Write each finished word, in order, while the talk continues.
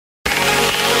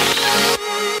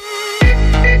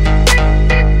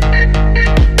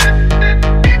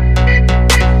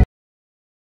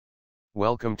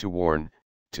Welcome to Warn.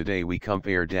 Today we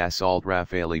compare Dassault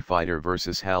Rafale fighter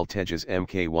versus HAL Tejas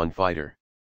Mk.1 fighter.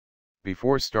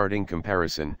 Before starting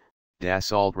comparison,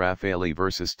 Dassault Rafale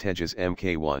versus Tejas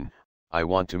Mk.1, I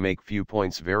want to make few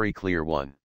points very clear.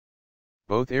 1.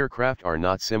 Both aircraft are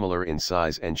not similar in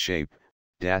size and shape.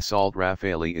 Dassault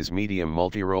Rafale is medium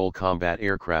multi-role combat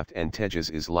aircraft and Tejas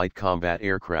is light combat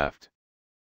aircraft.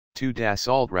 2.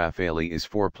 Dassault Rafale is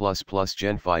 4++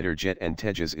 Gen fighter jet and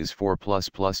Tejas is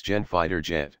 4++ Gen fighter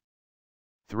jet.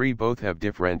 3. Both have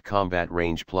different combat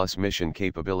range plus mission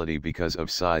capability because of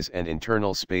size and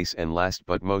internal space. And last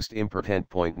but most important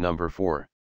point number 4.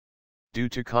 Due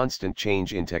to constant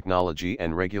change in technology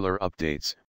and regular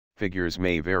updates, figures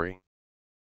may vary.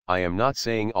 I am not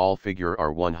saying all figures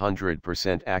are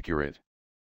 100% accurate.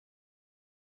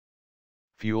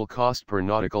 Fuel cost per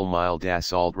nautical mile.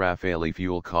 Dassault Rafale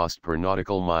fuel cost per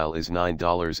nautical mile is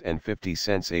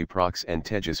 $9.50 aprox and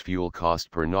Tejas fuel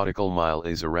cost per nautical mile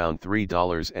is around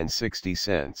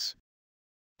 $3.60.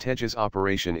 Tejas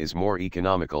operation is more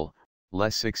economical,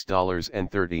 less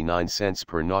 $6.39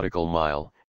 per nautical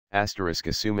mile, asterisk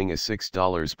assuming a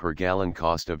 $6 per gallon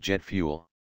cost of jet fuel.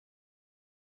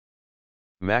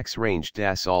 Max range.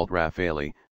 Dassault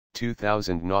Rafale,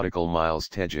 2,000 nautical miles.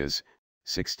 Tejas,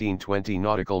 1620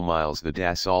 nautical miles. The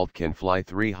Dassault can fly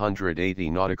 380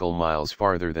 nautical miles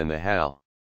farther than the HAL.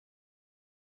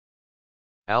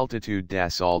 Altitude.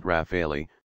 Dassault Rafale,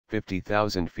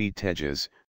 50,000 feet. Tejas,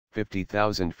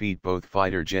 50,000 feet. Both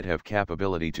fighter jet have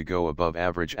capability to go above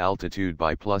average altitude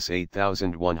by plus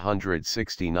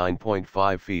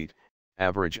 8,169.5 feet.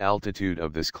 Average altitude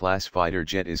of this class fighter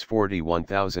jet is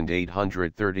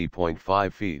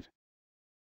 41,830.5 feet.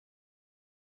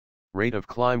 Rate of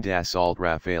climb. Dassault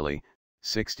Rafale,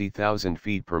 60,000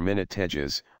 feet per minute.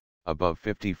 Tejas, above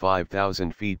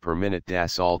 55,000 feet per minute.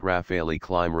 Dassault Rafale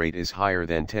climb rate is higher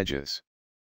than Tejas.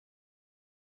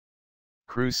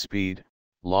 Cruise speed,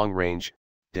 long range.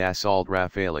 Dassault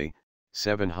Rafale,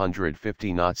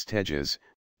 750 knots. Tejas,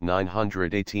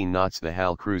 918 knots. The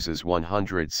HAL cruises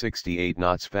 168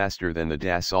 knots faster than the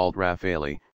Dassault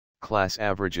Rafale, class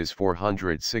averages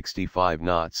 465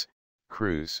 knots,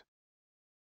 cruise.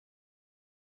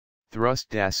 Thrust.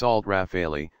 Dassault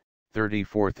Rafale,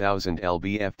 34,000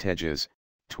 lbf. Tejas,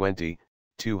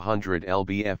 2,200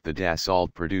 lbf. The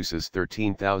Dassault produces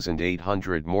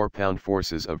 13,800 more pound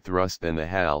forces of thrust than the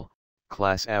HAL,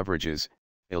 class averages,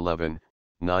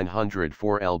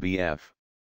 11,904 lbf.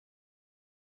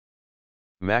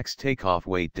 Max takeoff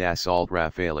weight. Dassault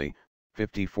Rafale,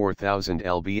 54,000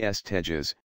 lbs.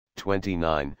 Tejas,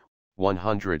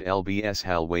 29,100 lbs.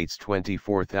 HAL weights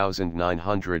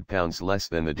 24,900 pounds less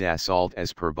than the Dassault.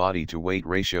 As per body to weight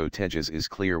ratio, Tejas is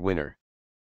clear winner.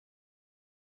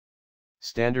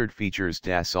 Standard features.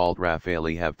 Dassault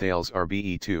Rafale have Thales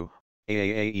RBE-2,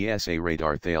 AAAESA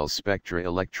radar. Thales Spectra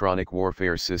electronic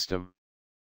warfare system.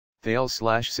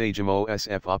 Thales/Sagem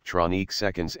OSF optronic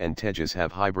seconds. And Tejas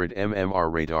have hybrid MMR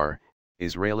radar,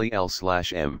 Israeli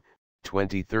L/M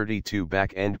 2032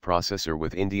 back-end processor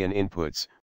with Indian inputs.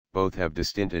 Both have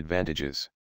distinct advantages.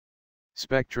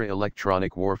 Spectra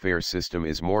electronic warfare system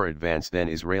is more advanced than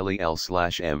Israeli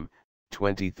L/M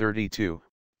 2032.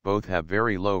 Both have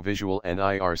very low visual and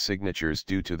IR signatures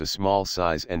due to the small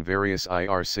size and various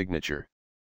IR signature.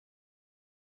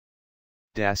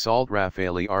 Dassault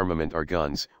Rafale armament are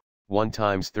guns,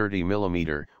 1x30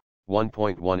 mm,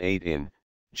 1.18 in,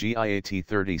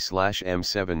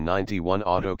 GIAT-30/M791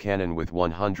 autocannon with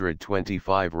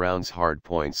 125 rounds hard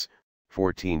points,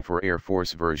 14 for Air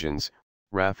Force versions,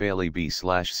 Rafale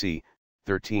B/C,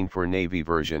 13 for Navy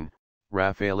version,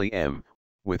 Rafale M,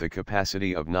 with a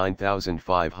capacity of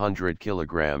 9,500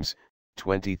 kilograms,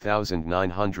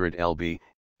 20,900 lb,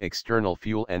 external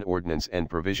fuel and ordnance and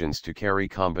provisions to carry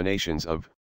combinations of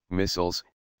missiles,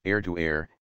 air-to-air,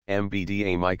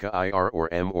 MBDA Mica IR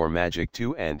or M or Magic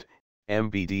 2 and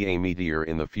MBDA Meteor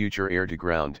in the future,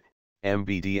 air-to-ground,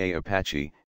 MBDA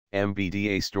Apache,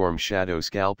 MBDA Storm Shadow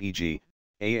Scalp e.g.,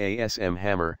 AASM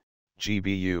Hammer,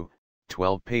 GBU,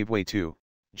 12 Paveway 2,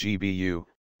 GBU,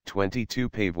 22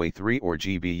 Paveway 3 or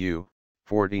GBU,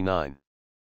 49.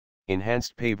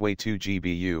 Enhanced Paveway 2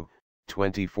 GBU,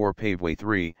 24 Paveway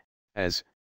 3, as,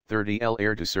 30L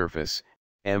air-to-surface,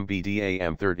 MBDA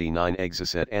M39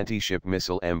 Exocet anti-ship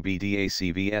missile, MBDA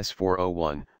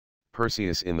CVS-401,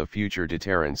 Perseus in the future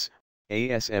deterrence,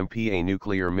 ASMPA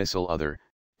nuclear missile. Other,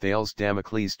 Thales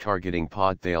Damocles targeting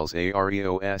pod, Thales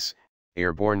AREOS,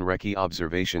 airborne recce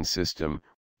observation system,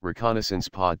 reconnaissance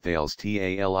pod, Thales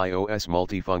TALIOS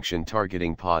multifunction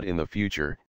targeting pod in the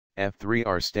future,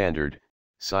 F3R standard,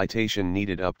 citation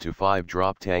needed up to 5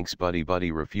 drop tanks, buddy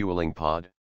refueling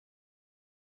pod.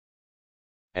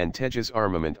 and Tejas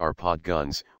armament are pod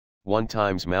guns,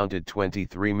 1x mounted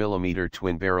 23mm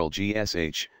twin-barrel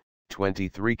GSH,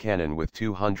 23 cannon with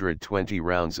 220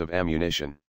 rounds of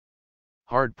ammunition.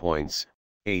 Hardpoints,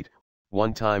 8,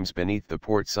 1x beneath the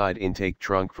port side intake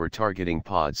trunk for targeting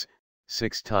pods,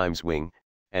 6x wing,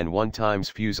 and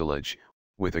 1x fuselage,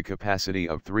 with a capacity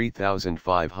of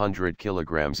 3,500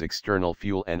 kilograms external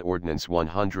fuel and ordnance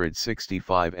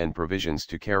 165 and provisions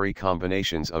to carry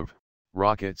combinations of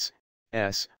rockets,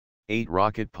 S-8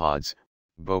 rocket pods,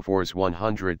 Bofors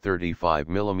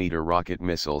 135mm rocket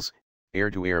missiles,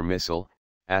 air-to-air missile,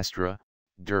 Astra,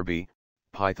 Derby,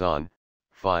 Python,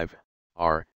 5,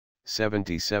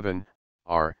 R-77,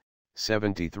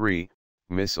 R-73,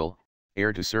 missile,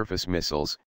 air-to-surface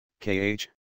missiles,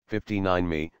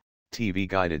 KH-59M,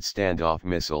 TV-guided standoff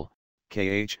missile,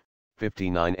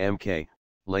 KH-59MK,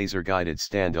 laser-guided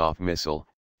standoff missile,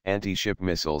 anti-ship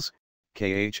missiles,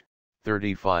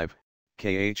 KH-35,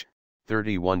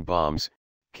 KH-31 bombs,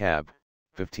 CAB,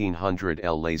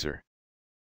 1500L laser.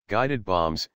 Guided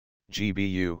bombs,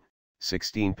 GBU,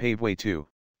 16 Paveway 2,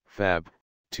 FAB,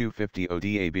 250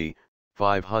 ODAB,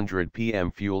 500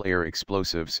 PM fuel air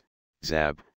explosives,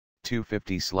 ZAB,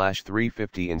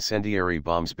 250/350 incendiary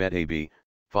bombs BET-AB,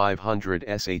 500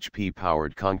 SHP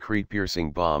powered concrete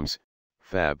piercing bombs,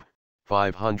 FAB,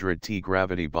 500 T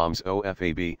gravity bombs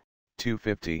OFAB,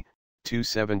 250,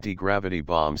 270 gravity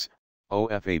bombs,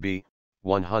 OFAB,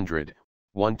 100,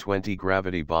 120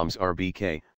 gravity bombs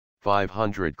RBK,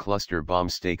 500 cluster bomb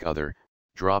stake other,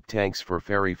 drop tanks for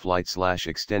ferry flight /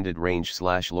 extended range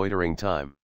 / loitering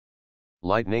time.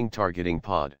 Lightning targeting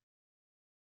pod.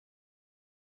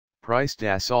 Price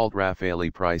Dassault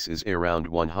Rafale price is around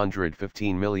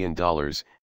 $115 million,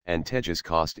 and Tejas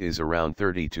cost is around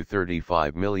 $30 to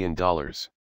 $35 million.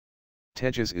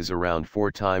 Tejas is around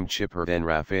 4 times cheaper than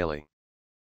Rafale.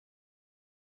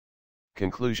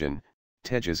 Conclusion: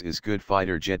 Tejas is good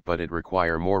fighter jet, but it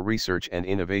require more research and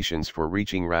innovations for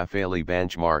reaching Rafale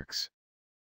benchmarks.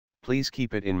 Please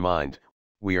keep it in mind,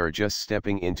 we are just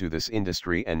stepping into this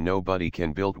industry and nobody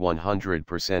can build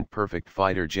 100% perfect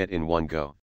fighter jet in one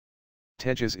go.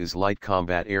 Tejas is light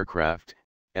combat aircraft,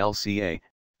 LCA,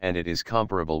 and it is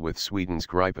comparable with Sweden's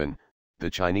Gripen, the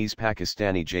Chinese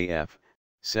Pakistani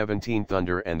JF-17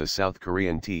 Thunder and the South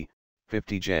Korean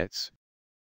T-50 jets.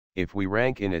 If we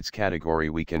rank in its category,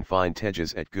 we can find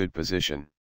Tejas at good position.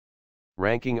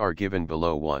 Ranking are given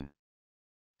below. 1.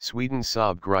 Sweden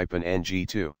Saab Gripen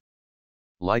NG2.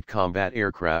 Light combat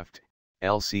aircraft,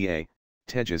 LCA,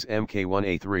 Tejas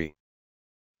Mk.1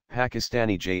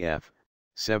 Pakistani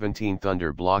JF-17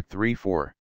 Thunder Block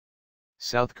 3-4.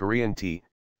 South Korean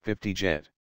T-50 jet.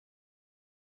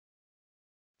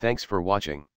 Thanks for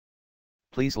watching.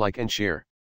 Please like and share.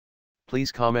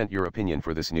 Please comment your opinion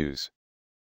for this news.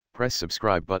 Press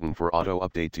subscribe button for auto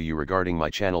update to you regarding my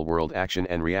channel world action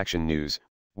and reaction news.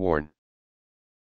 Warn.